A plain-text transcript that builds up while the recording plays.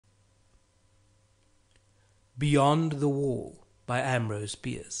Beyond the Wall by Ambrose,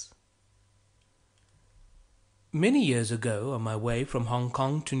 Bierce. Many years ago, on my way from Hong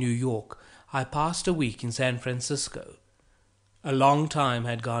Kong to New York, I passed a week in San Francisco. A long time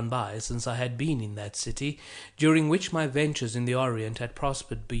had gone by since I had been in that city, during which my ventures in the Orient had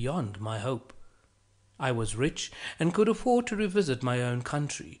prospered beyond my hope. I was rich and could afford to revisit my own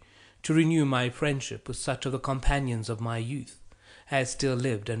country, to renew my friendship with such of the companions of my youth as still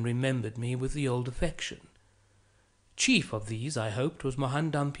lived and remembered me with the old affection. Chief of these, I hoped, was Mohan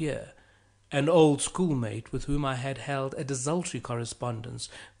Dampier, an old schoolmate with whom I had held a desultory correspondence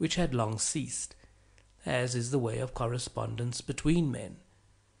which had long ceased, as is the way of correspondence between men.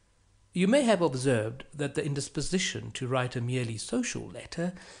 You may have observed that the indisposition to write a merely social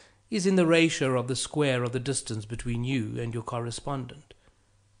letter is in the ratio of the square of the distance between you and your correspondent.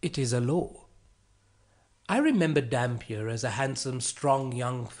 It is a law. I remember Dampier as a handsome, strong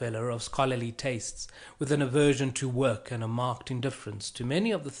young fellow of scholarly tastes, with an aversion to work and a marked indifference to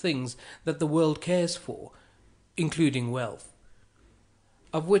many of the things that the world cares for, including wealth,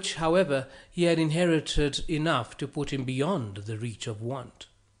 of which, however, he had inherited enough to put him beyond the reach of want.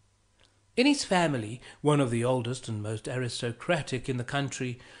 In his family, one of the oldest and most aristocratic in the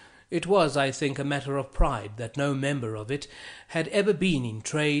country, it was, I think, a matter of pride that no member of it had ever been in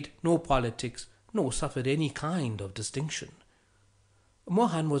trade nor politics, nor suffered any kind of distinction.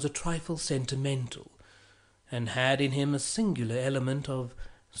 Mohan was a trifle sentimental, and had in him a singular element of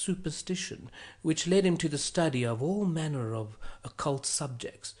superstition, which led him to the study of all manner of occult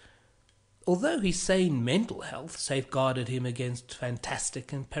subjects, although his sane mental health safeguarded him against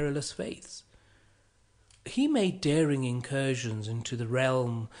fantastic and perilous faiths. He made daring incursions into the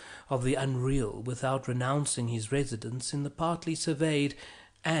realm of the unreal without renouncing his residence in the partly surveyed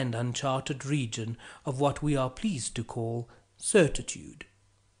and uncharted region of what we are pleased to call certitude.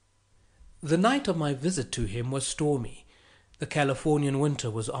 The night of my visit to him was stormy. The Californian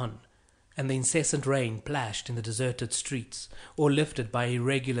winter was on, and the incessant rain plashed in the deserted streets, or lifted by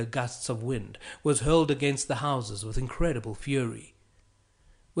irregular gusts of wind, was hurled against the houses with incredible fury.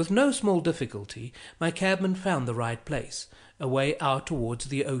 With no small difficulty, my cabman found the right place, away out towards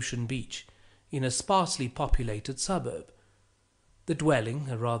the ocean beach, in a sparsely populated suburb. The dwelling,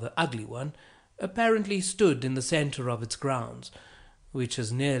 a rather ugly one, apparently stood in the centre of its grounds, which,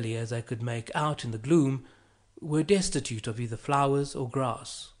 as nearly as I could make out in the gloom, were destitute of either flowers or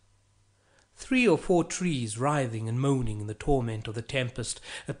grass. 3 or 4 trees, writhing and moaning in the torment of the tempest,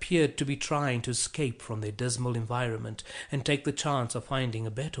 appeared to be trying to escape from their dismal environment and take the chance of finding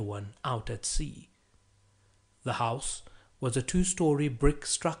a better one out at sea. The house was a 2-story brick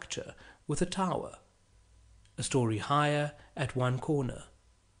structure with a tower, a story higher at one corner.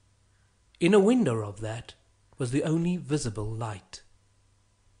 In a window of that was the only visible light.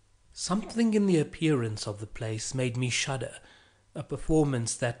 Something in the appearance of the place made me shudder, a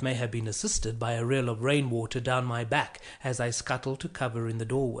performance that may have been assisted by a rill of rainwater down my back as I scuttled to cover in the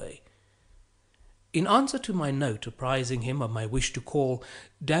doorway. In answer to my note apprising him of my wish to call,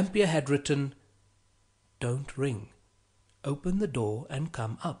 Dampier had written, "Don't ring. Open the door and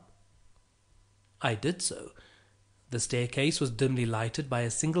come up." I did so. The staircase was dimly lighted by a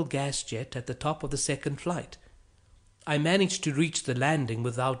single gas jet at the top of the 2nd flight. I managed to reach the landing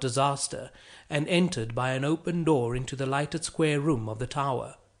without disaster, and entered by an open door into the lighted square room of the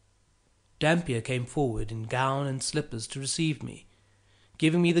tower. Dampier came forward in gown and slippers to receive me,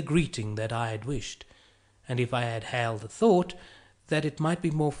 giving me the greeting that I had wished, and if I had held a thought, that it might be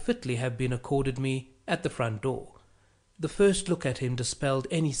more fitly have been accorded me at the front door. The first look at him dispelled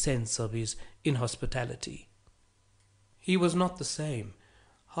any sense of his inhospitality. He was not the same.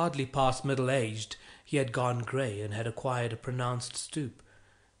 Hardly past middle-aged, he had gone grey and had acquired a pronounced stoop.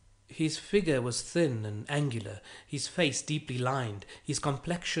 His figure was thin and angular, his face deeply lined, his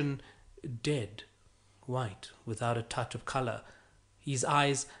complexion dead, white, without a touch of colour. His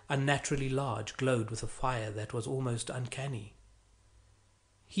eyes, unnaturally large, glowed with a fire that was almost uncanny.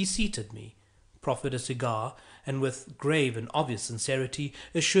 He seated me, proffered a cigar, and with grave and obvious sincerity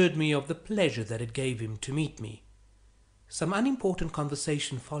assured me of the pleasure that it gave him to meet me. Some unimportant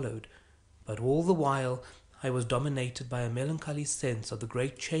conversation followed, but all the while I was dominated by a melancholy sense of the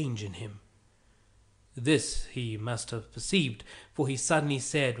great change in him. This he must have perceived, for he suddenly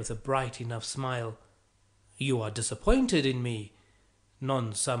said with a bright enough smile, "You are disappointed in me.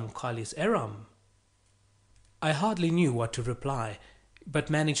 Non sum qualis eram." I hardly knew what to reply, but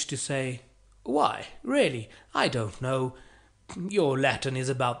managed to say, "Why, really, I don't know. Your Latin is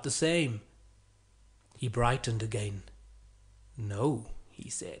about the same." He brightened again. "No," he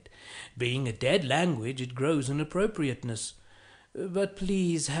said, "being a dead language, it grows in appropriateness. But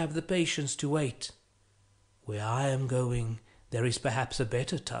please have the patience to wait." Where I am going, there is perhaps a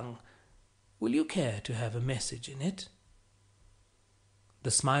better tongue. Will you care to have a message in it?"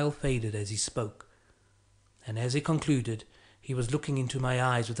 The smile faded as he spoke, and as he concluded, he was looking into my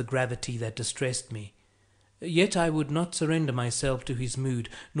eyes with a gravity that distressed me. Yet I would not surrender myself to his mood,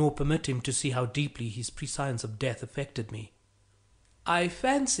 nor permit him to see how deeply his prescience of death affected me. "I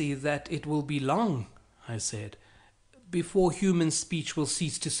fancy that it will be long," I said, "before human speech will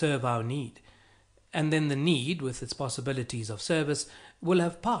cease to serve our need, and then the need, with its possibilities of service, will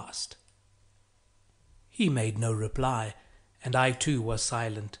have passed." He made no reply, and I too was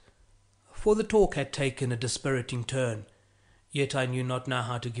silent, for the talk had taken a dispiriting turn, yet I knew not now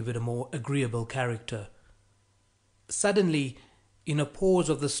how to give it a more agreeable character. Suddenly, in a pause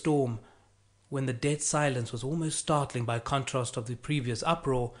of the storm, when the dead silence was almost startling by contrast of the previous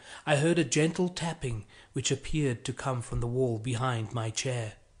uproar, I heard a gentle tapping which appeared to come from the wall behind my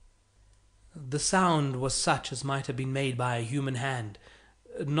chair. The sound was such as might have been made by a human hand,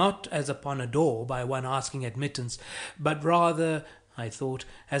 not as upon a door by one asking admittance, but rather, I thought,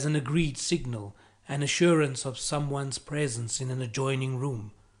 as an agreed signal, an assurance of someone's presence in an adjoining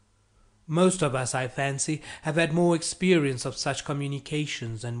room. Most of us, I fancy, have had more experience of such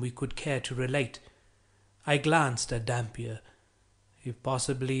communications than we could care to relate. I glanced at Dampier. If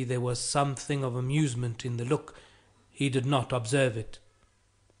possibly there was something of amusement in the look, he did not observe it.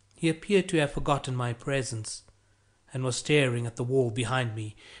 He appeared to have forgotten my presence, and was staring at the wall behind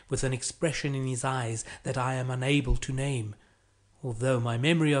me with an expression in his eyes that I am unable to name, although my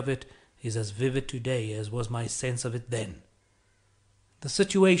memory of it is as vivid today as was my sense of it then. The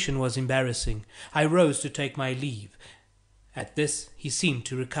situation was embarrassing. I rose to take my leave. At this he seemed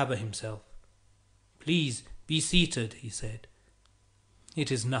to recover himself. "Please be seated," he said.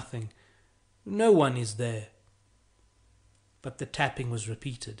 "It is nothing. No one is there." But the tapping was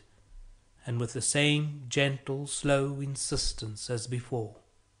repeated, and with the same gentle, slow insistence as before.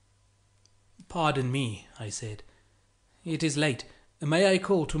 "Pardon me," I said. "It is late. May I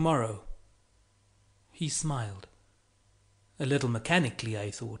call tomorrow?" He smiled. A little mechanically,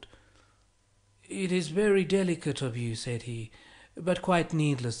 I thought. "It is very delicate of you," said he, "but quite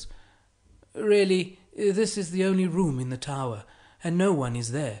needless. Really, this is the only room in the tower, and no one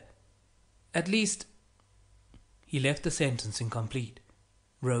is there. At least—" He left the sentence incomplete,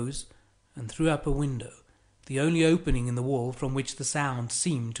 rose, and threw up a window, the only opening in the wall from which the sound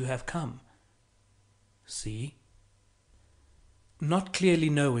seemed to have come. "See?" Not clearly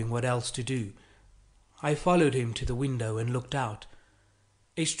knowing what else to do, I followed him to the window and looked out.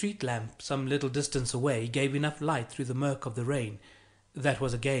 A street lamp some little distance away gave enough light through the murk of the rain, that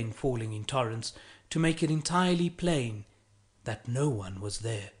was again falling in torrents, to make it entirely plain that no one was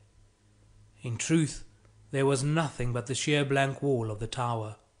there. In truth, there was nothing but the sheer blank wall of the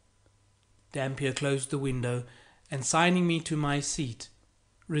tower. Dampier closed the window, and signing me to my seat,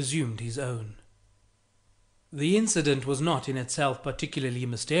 resumed his own. The incident was not in itself particularly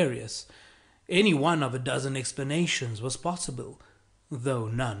mysterious. Any one of a dozen explanations was possible, though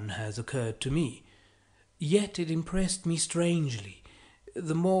none has occurred to me. Yet it impressed me strangely,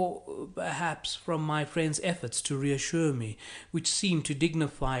 the more, perhaps, from my friend's efforts to reassure me, which seemed to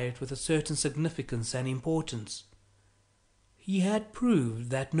dignify it with a certain significance and importance. He had proved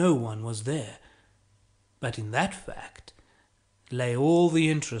that no one was there, but in that fact lay all the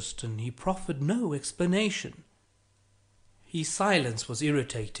interest, and he proffered no explanation. His silence was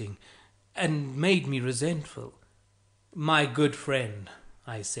irritating, and made me resentful. "My good friend,"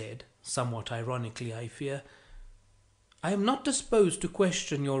 I said, somewhat ironically, I fear, "I am not disposed to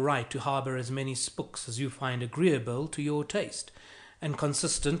question your right to harbour as many spooks as you find agreeable to your taste, and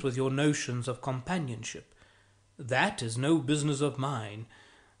consistent with your notions of companionship. That is no business of mine.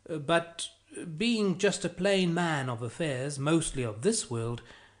 But, being just a plain man of affairs, mostly of this world,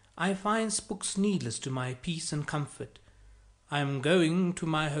 I find spooks needless to my peace and comfort. I am going to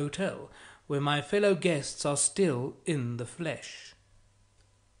my hotel, where my fellow guests are still in the flesh."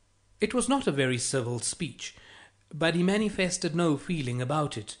 It was not a very civil speech, but he manifested no feeling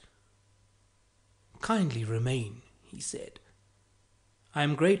about it. "Kindly remain," he said. "I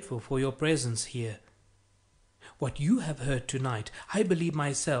am grateful for your presence here. What you have heard tonight, I believe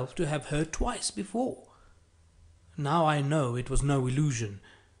myself to have heard twice before. Now I know it was no illusion.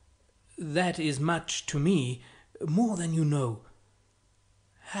 That is much to me, more than you know.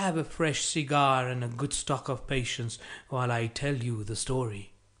 Have a fresh cigar and a good stock of patience while I tell you the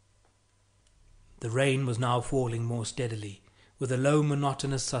story." The rain was now falling more steadily, with a low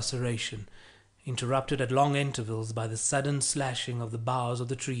monotonous susurration, interrupted at long intervals by the sudden slashing of the boughs of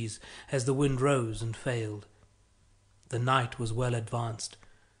the trees as the wind rose and failed. The night was well advanced.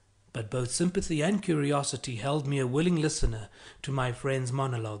 but both sympathy and curiosity held me a willing listener to my friend's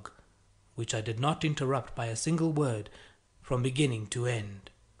monologue, which I did not interrupt by a single word from beginning to end.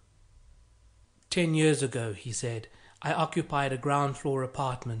 10 years ago, he said, I occupied a ground-floor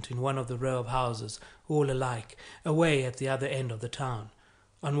apartment in one of the row of houses, all alike, away at the other end of the town,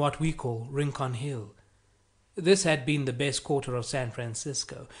 on what we call Rincon Hill. This had been the best quarter of San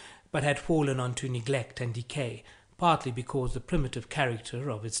Francisco, but had fallen onto neglect and decay, partly because the primitive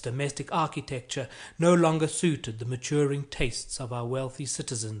character of its domestic architecture no longer suited the maturing tastes of our wealthy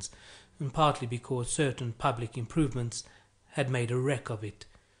citizens, and partly because certain public improvements had made a wreck of it.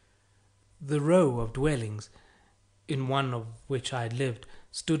 The row of dwellings, in one of which I had lived,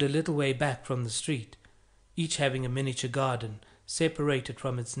 stood a little way back from the street, each having a miniature garden, separated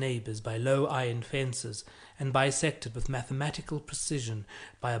from its neighbours by low iron fences and bisected with mathematical precision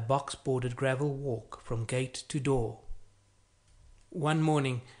by a box-bordered gravel walk from gate to door. One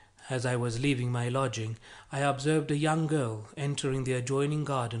morning, as I was leaving my lodging, I observed a young girl entering the adjoining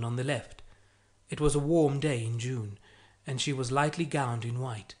garden on the left. It was a warm day in June, and she was lightly gowned in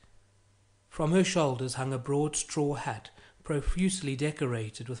white. From her shoulders hung a broad straw hat, profusely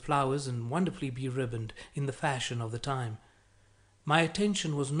decorated with flowers and wonderfully beribboned in the fashion of the time. My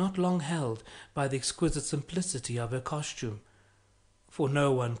attention was not long held by the exquisite simplicity of her costume, for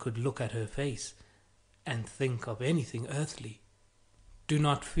no one could look at her face and think of anything earthly. Do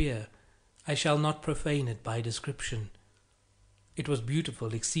not fear, I shall not profane it by description. It was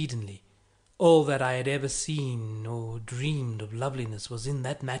beautiful exceedingly. All that I had ever seen or dreamed of loveliness was in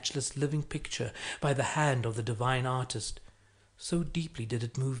that matchless living picture by the hand of the divine artist. So deeply did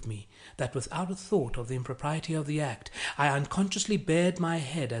it move me, that without a thought of the impropriety of the act, I unconsciously bared my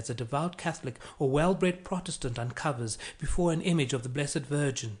head as a devout Catholic or well-bred Protestant uncovers before an image of the Blessed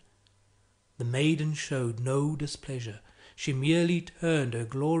Virgin. The maiden showed no displeasure. She merely turned her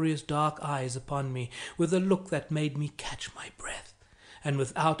glorious dark eyes upon me with a look that made me catch my breath, and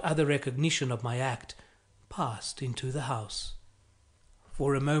without other recognition of my act, passed into the house.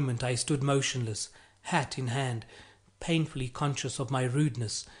 For a moment I stood motionless, hat in hand, painfully conscious of my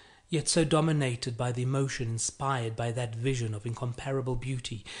rudeness, yet so dominated by the emotion inspired by that vision of incomparable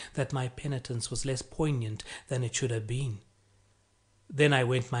beauty that my penitence was less poignant than it should have been. Then I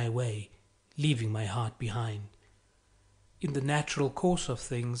went my way, leaving my heart behind. In the natural course of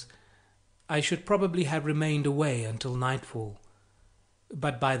things, I should probably have remained away until nightfall,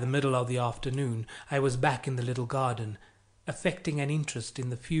 but by the middle of the afternoon I was back in the little garden, affecting an interest in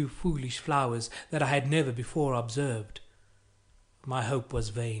the few foolish flowers that I had never before observed. My hope was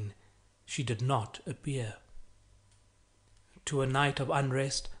vain. She did not appear. To a night of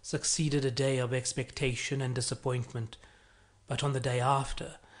unrest succeeded a day of expectation and disappointment, but on the day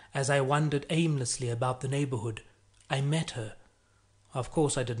after, as I wandered aimlessly about the neighborhood, I met her. Of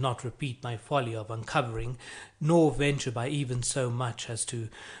course I did not repeat my folly of uncovering, nor venture by even so much as to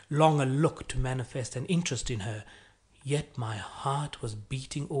long a look to manifest an interest in her. Yet my heart was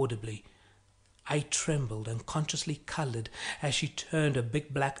beating audibly. I trembled and consciously coloured as she turned her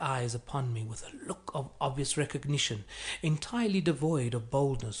big black eyes upon me with a look of obvious recognition, entirely devoid of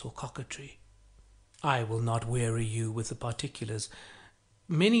boldness or coquetry. I will not weary you with the particulars.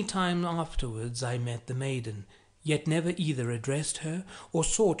 Many times afterwards I met the maiden, yet never either addressed her or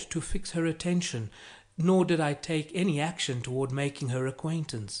sought to fix her attention, nor did I take any action toward making her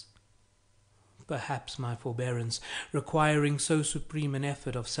acquaintance. Perhaps my forbearance, requiring so supreme an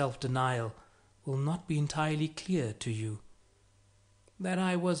effort of self-denial, will not be entirely clear to you. That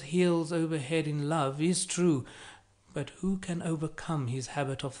I was heels over head in love is true, but who can overcome his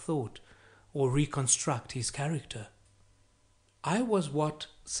habit of thought, or reconstruct his character? I was what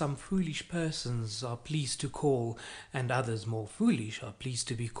some foolish persons are pleased to call, and others more foolish are pleased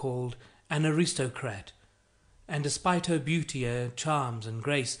to be called, an aristocrat. And despite her beauty, her charms and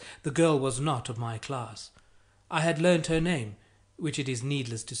grace, the girl was not of my class. I had learnt her name, which it is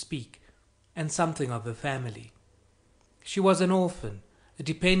needless to speak, and something of her family. She was an orphan, a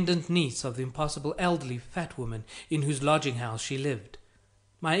dependent niece of the impossible elderly fat woman in whose lodging house she lived.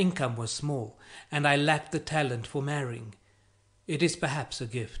 My income was small, and I lacked the talent for marrying. It is perhaps a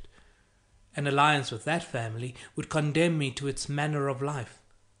gift. An alliance with that family would condemn me to its manner of life,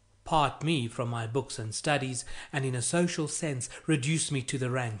 part me from my books and studies, and in a social sense reduce me to the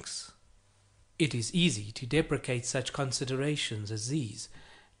ranks. It is easy to deprecate such considerations as these,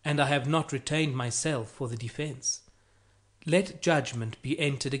 and I have not retained myself for the defense. Let judgment be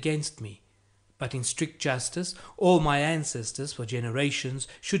entered against me, but in strict justice all my ancestors for generations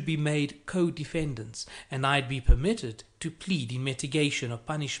should be made co-defendants, and I'd be permitted to plead in mitigation of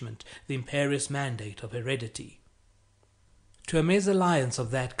punishment the imperious mandate of heredity. To a mesalliance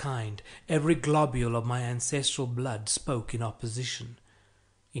of that kind, every globule of my ancestral blood spoke in opposition.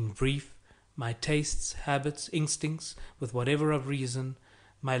 In brief, my tastes, habits, instincts, with whatever of reason,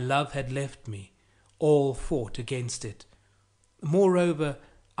 my love had left me, all fought against it. Moreover,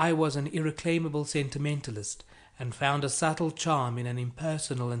 I was an irreclaimable sentimentalist, and found a subtle charm in an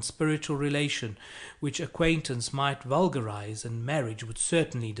impersonal and spiritual relation which acquaintance might vulgarize and marriage would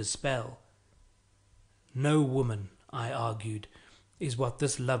certainly dispel. No woman, I argued, is what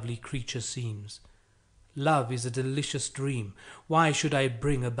this lovely creature seems. Love is a delicious dream. Why should I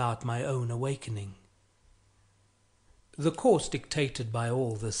bring about my own awakening? The course dictated by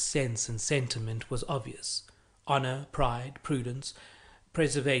all this sense and sentiment was obvious. Honor, pride, prudence,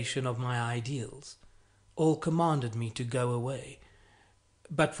 preservation of my ideals, all commanded me to go away.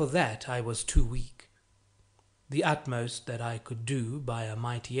 But for that I was too weak. The utmost that I could do by a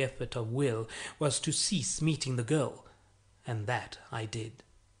mighty effort of will was to cease meeting the girl, and that I did.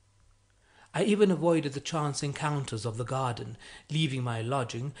 I even avoided the chance encounters of the garden, leaving my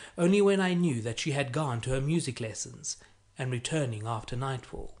lodging only when I knew that she had gone to her music lessons, and returning after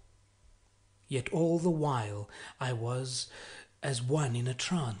nightfall. Yet all the while I was as one in a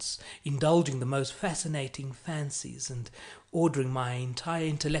trance, indulging the most fascinating fancies and ordering my entire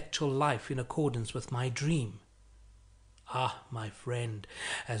intellectual life in accordance with my dream. Ah, my friend,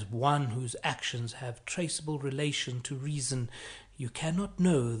 as one whose actions have traceable relation to reason, you cannot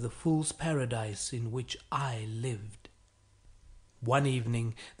know the fool's paradise in which I lived. One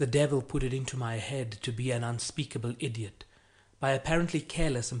evening the devil put it into my head to be an unspeakable idiot. By apparently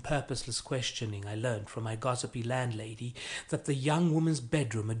careless and purposeless questioning, I learned from my gossipy landlady that the young woman's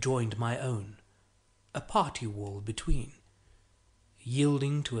bedroom adjoined my own, a party wall between.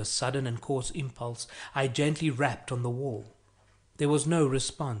 Yielding to a sudden and coarse impulse, I gently rapped on the wall. There was no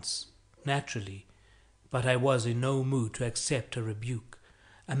response, naturally, but I was in no mood to accept a rebuke.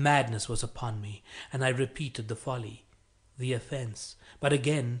 A madness was upon me, and I repeated the folly, the offence, but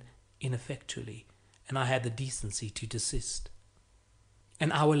again ineffectually, and I had the decency to desist.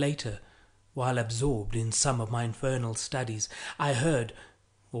 An hour later, while absorbed in some of my infernal studies, I heard,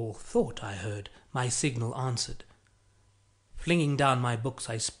 or thought I heard, my signal answered. Flinging down my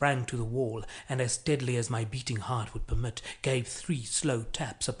books, I sprang to the wall, and as steadily as my beating heart would permit, gave 3 slow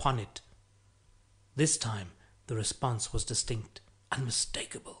taps upon it. This time the response was distinct,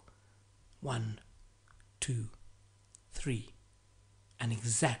 unmistakable. 1, 2, 3, an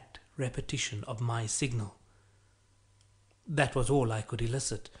exact repetition of my signal. That was all I could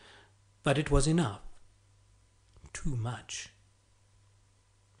elicit, but it was enough. Too much.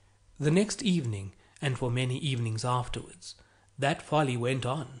 The next evening, and for many evenings afterwards, that folly went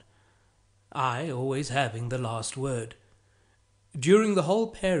on, I always having the last word. During the whole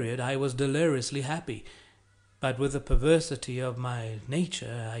period I was deliriously happy, but with the perversity of my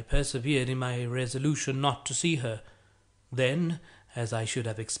nature I persevered in my resolution not to see her. Then, as I should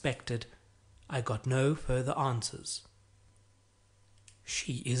have expected, I got no further answers.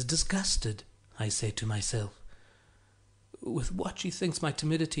 She is disgusted, I said to myself, with what she thinks my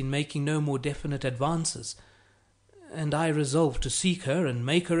timidity in making no more definite advances, and I resolved to seek her and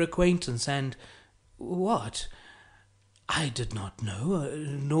make her acquaintance, and what? I did not know,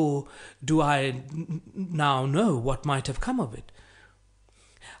 nor do I now know what might have come of it.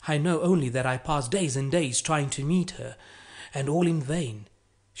 I know only that I passed days and days trying to meet her, and all in vain.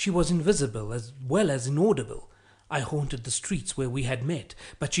 She was invisible as well as inaudible. I haunted the streets where we had met,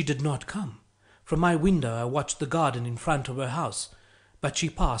 but she did not come. From my window I watched the garden in front of her house, but she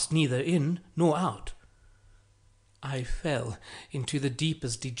passed neither in nor out. I fell into the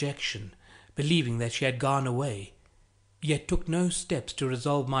deepest dejection, believing that she had gone away, yet took no steps to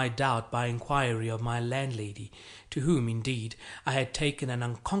resolve my doubt by inquiry of my landlady, to whom, indeed, I had taken an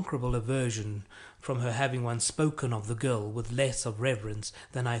unconquerable aversion from her having once spoken of the girl with less of reverence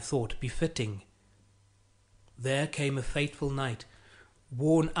than I thought befitting. There came a fateful night.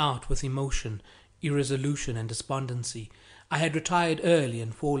 Worn out with emotion, irresolution, and despondency, I had retired early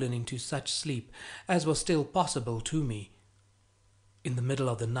and fallen into such sleep as was still possible to me. In the middle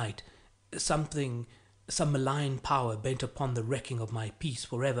of the night, some malign power bent upon the wrecking of my peace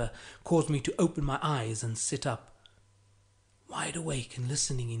forever caused me to open my eyes and sit up, wide awake and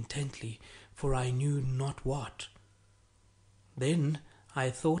listening intently for I knew not what. Then I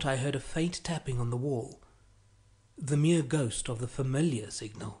thought I heard a faint tapping on the wall, the mere ghost of the familiar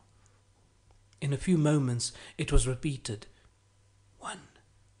signal. In a few moments it was repeated. 1,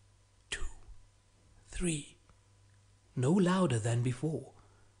 2, 3, no louder than before,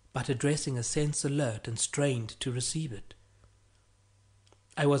 but addressing a sense alert and strained to receive it.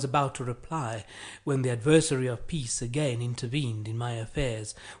 I was about to reply when the adversary of peace again intervened in my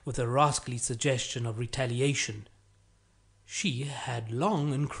affairs with a rascally suggestion of retaliation. She had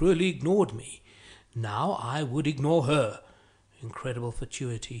long and cruelly ignored me. Now I would ignore her. Incredible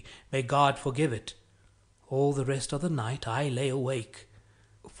fatuity. May God forgive it. All the rest of the night I lay awake,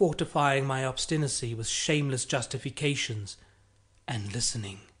 fortifying my obstinacy with shameless justifications, and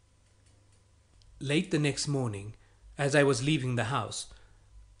listening. Late the next morning, as I was leaving the house,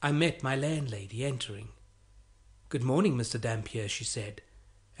 I met my landlady entering. "Good morning, Mr. Dampier," she said.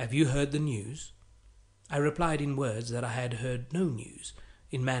 "Have you heard the news?" I replied in words that I had heard no news,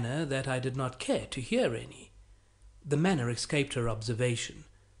 in manner that I did not care to hear any. The manner escaped her observation.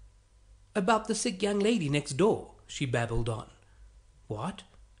 "About the sick young lady next door," she babbled on. "What?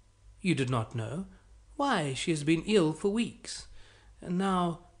 You did not know? Why, she has been ill for weeks. And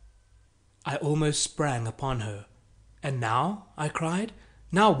now—" I almost sprang upon her. "And now?" I cried.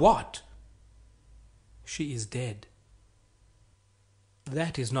 "Now what?" "She is dead."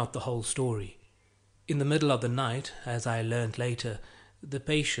 That is not the whole story. In the middle of the night, as I learnt later, the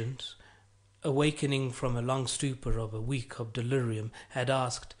patient, awakening from a long stupor of a week of delirium, had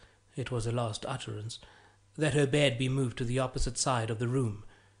asked, it was her last utterance, that her bed be moved to the opposite side of the room.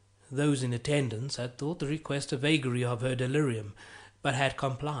 Those in attendance had thought the request a vagary of her delirium, but had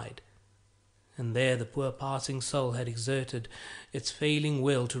complied. And there the poor passing soul had exerted its failing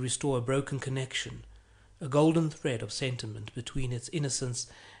will to restore a broken connection, a golden thread of sentiment between its innocence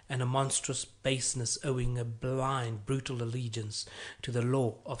and a monstrous baseness, owing a blind, brutal allegiance to the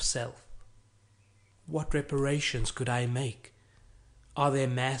law of self. What reparations could I make? Are there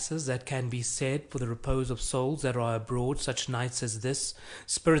masses that can be said for the repose of souls that are abroad such nights as this,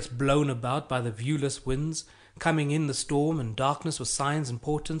 spirits blown about by the viewless winds, coming in the storm and darkness with signs and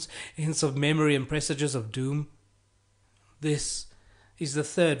portents, hints of memory and presages of doom? This is the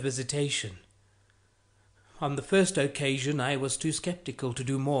third visitation. On the first occasion I was too sceptical to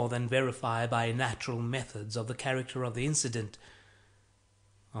do more than verify by natural methods of the character of the incident.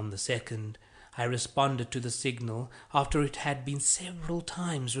 On the second, I responded to the signal after it had been several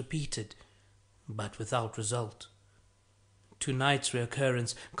times repeated, but without result. Tonight's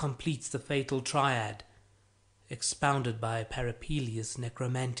reoccurrence completes the fatal triad, expounded by Parapelius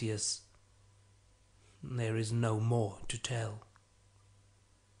Necromantius. There is no more to tell.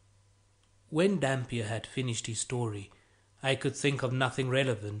 When Dampier had finished his story, I could think of nothing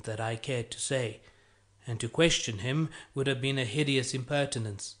relevant that I cared to say, and to question him would have been a hideous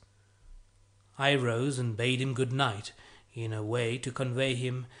impertinence. I rose and bade him good night, in a way to convey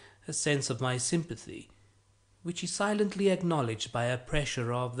him a sense of my sympathy, which he silently acknowledged by a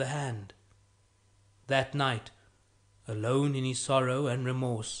pressure of the hand. That night, alone in his sorrow and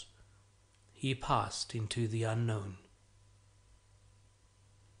remorse, he passed into the unknown.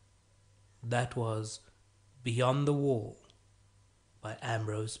 That was Beyond the Wall by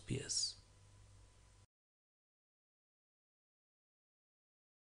Ambrose Bierce.